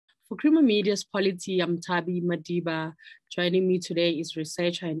For Creamer Media's Polity, I'm Tabi Madiba. Joining me today is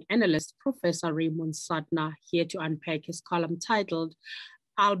researcher and analyst Professor Raymond Suttner, here to unpack his column titled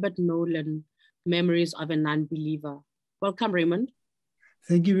Albert Nolan, Memories of a Non-Believer. Welcome, Raymond.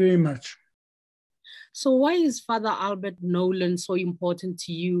 Thank you very much. So why is Father Albert Nolan so important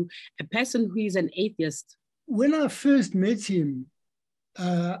to you, a person who is an atheist? When I first met him,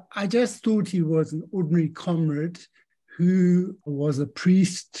 I just thought he was an ordinary comrade who was a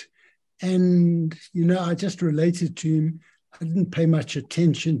priest. And, I just related to him. I didn't pay much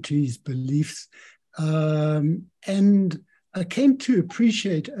attention to his beliefs. And I came to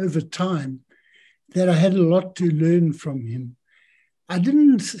appreciate over time that I had a lot to learn from him. I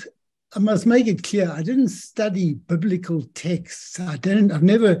must make it clear, I didn't study biblical texts. I've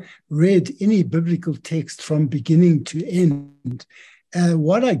never read any biblical text from beginning to end.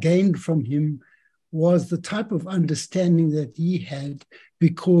 What I gained from him was the type of understanding that he had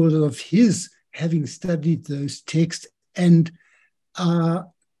because of his having studied those texts and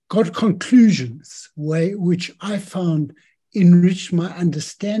got conclusions which I found enriched my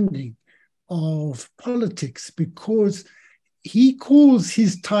understanding of politics, because he calls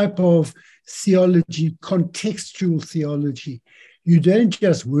his type of theology contextual theology. You don't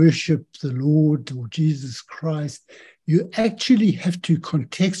just worship the Lord or Jesus Christ. You actually have to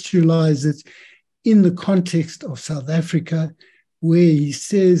contextualize it in the context of South Africa, where he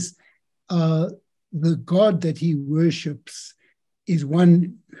says the God that he worships is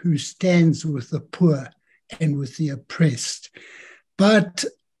one who stands with the poor and with the oppressed. But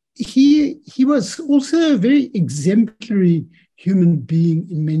he was also a very exemplary human being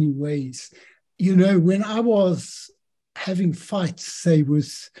in many ways. When I was having fights, say,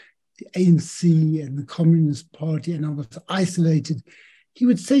 with the ANC and the Communist Party, and I was isolated, he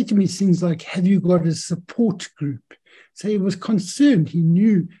would say to me things like, "Have you got a support group?" So he was concerned. He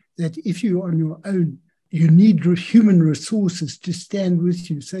knew that if you're on your own, you need human resources to stand with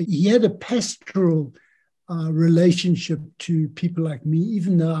you. So he had a pastoral relationship to people like me,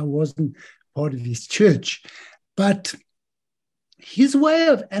 even though I wasn't part of his church. But his way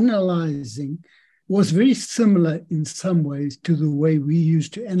of analyzing was very similar in some ways to the way we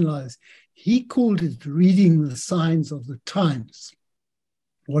used to analyze. He called it reading the signs of the times.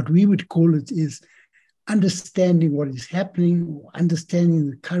 What we would call it is understanding what is happening, or understanding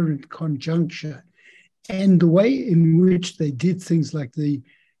the current conjuncture. And the way in which they did things like the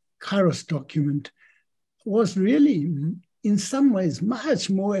Kairos document was really, in some ways, much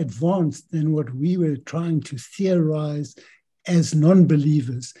more advanced than what we were trying to theorize as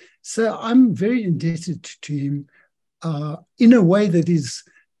non-believers. So I'm very indebted to him in a way that is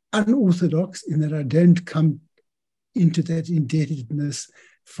unorthodox, in that I don't come into that indebtedness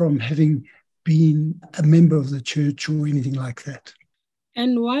from having been a member of the church or anything like that.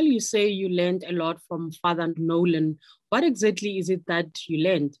 And while you say you learned a lot from Father Nolan, what exactly is it that you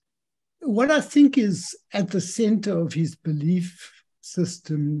learned? What I think is at the center of his belief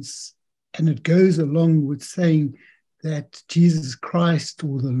systems, and it goes along with saying that Jesus Christ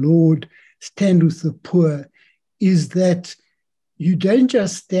or the Lord stand with the poor, is that you don't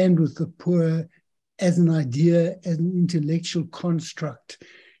just stand with the poor as an idea, as an intellectual construct.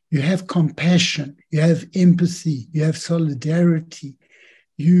 You have compassion, you have empathy, you have solidarity.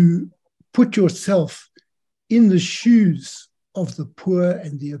 You put yourself in the shoes of the poor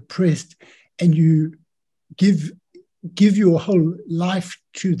and the oppressed, and you give your whole life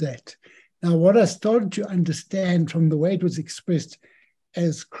to that. Now, what I started to understand from the way it was expressed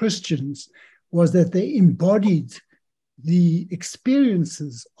as Christians was that they embodied the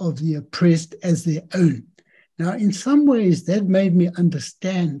experiences of the oppressed as their own. Now, in some ways, that made me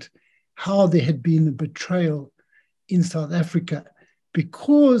understand how there had been a betrayal in South Africa,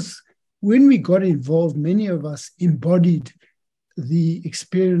 because when we got involved, many of us embodied the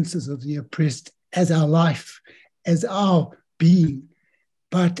experiences of the oppressed as our life, as our being.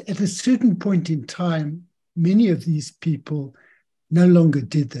 But at a certain point in time, many of these people no longer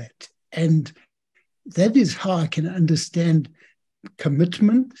did that. And that is how I can understand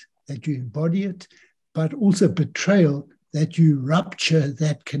commitment, that you embody it, but also betrayal, that you rupture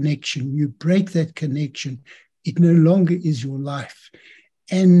that connection, you break that connection. It no longer is your life.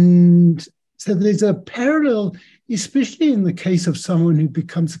 And so there's a parallel, especially in the case of someone who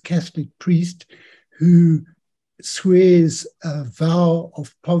becomes a Catholic priest, who swears a vow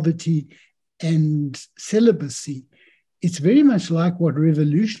of poverty and celibacy. It's very much like what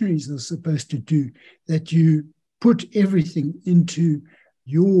revolutionaries are supposed to do, that you put everything into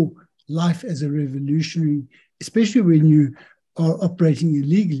your life as a revolutionary, especially when you are operating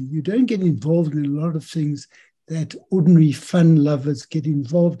illegally. You don't get involved in a lot of things that ordinary fun lovers get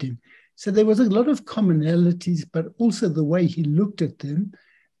involved in. So there was a lot of commonalities, but also the way he looked at them,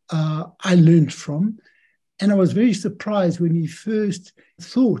 I learned from. And I was very surprised when he first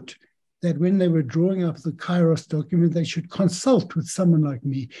thought that when they were drawing up the Kairos document, they should consult with someone like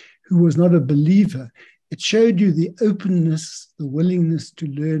me who was not a believer. It showed you the openness, the willingness to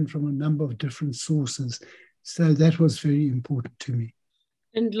learn from a number of different sources. So that was very important to me.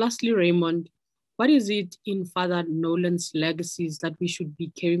 And lastly, Raymond, what is it in Father Nolan's legacies that we should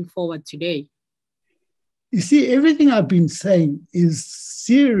be carrying forward today? You see, everything I've been saying is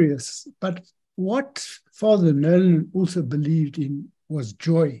serious, but what Father Nolan also believed in was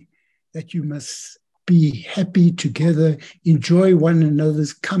joy, that you must be happy together, enjoy one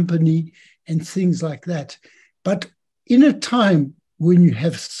another's company and things like that. But in a time when you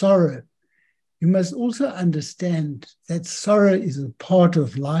have sorrow, you must also understand that sorrow is a part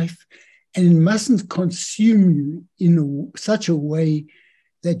of life and it mustn't consume you in such a way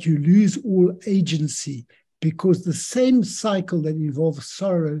that you lose all agency, because the same cycle that involves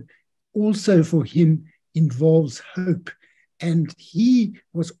sorrow also for him involves hope. And he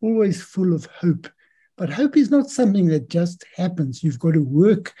was always full of hope. But hope is not something that just happens. You've got to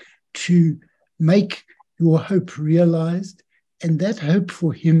work to make your hope realized. And that hope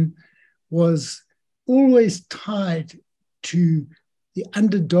for him was always tied to the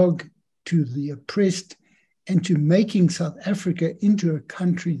underdog, to the oppressed, and to making South Africa into a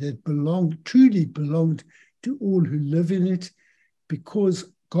country that truly belonged to all who live in it,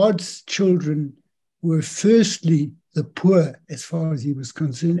 because God's children were firstly the poor, as far as he was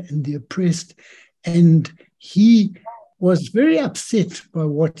concerned, and the oppressed. And he was very upset by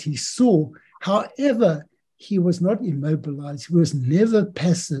what he saw. However, he was not immobilized. He was never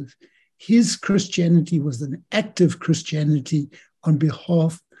passive. His Christianity was an active Christianity on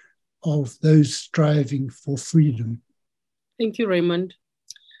behalf of those striving for freedom. Thank you, Raymond.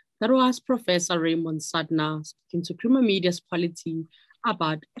 That was Professor Raymond Suttner speaking to Creamer Media's Polity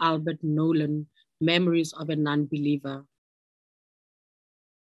about Albert Nolan, Memories of a Non-Believer.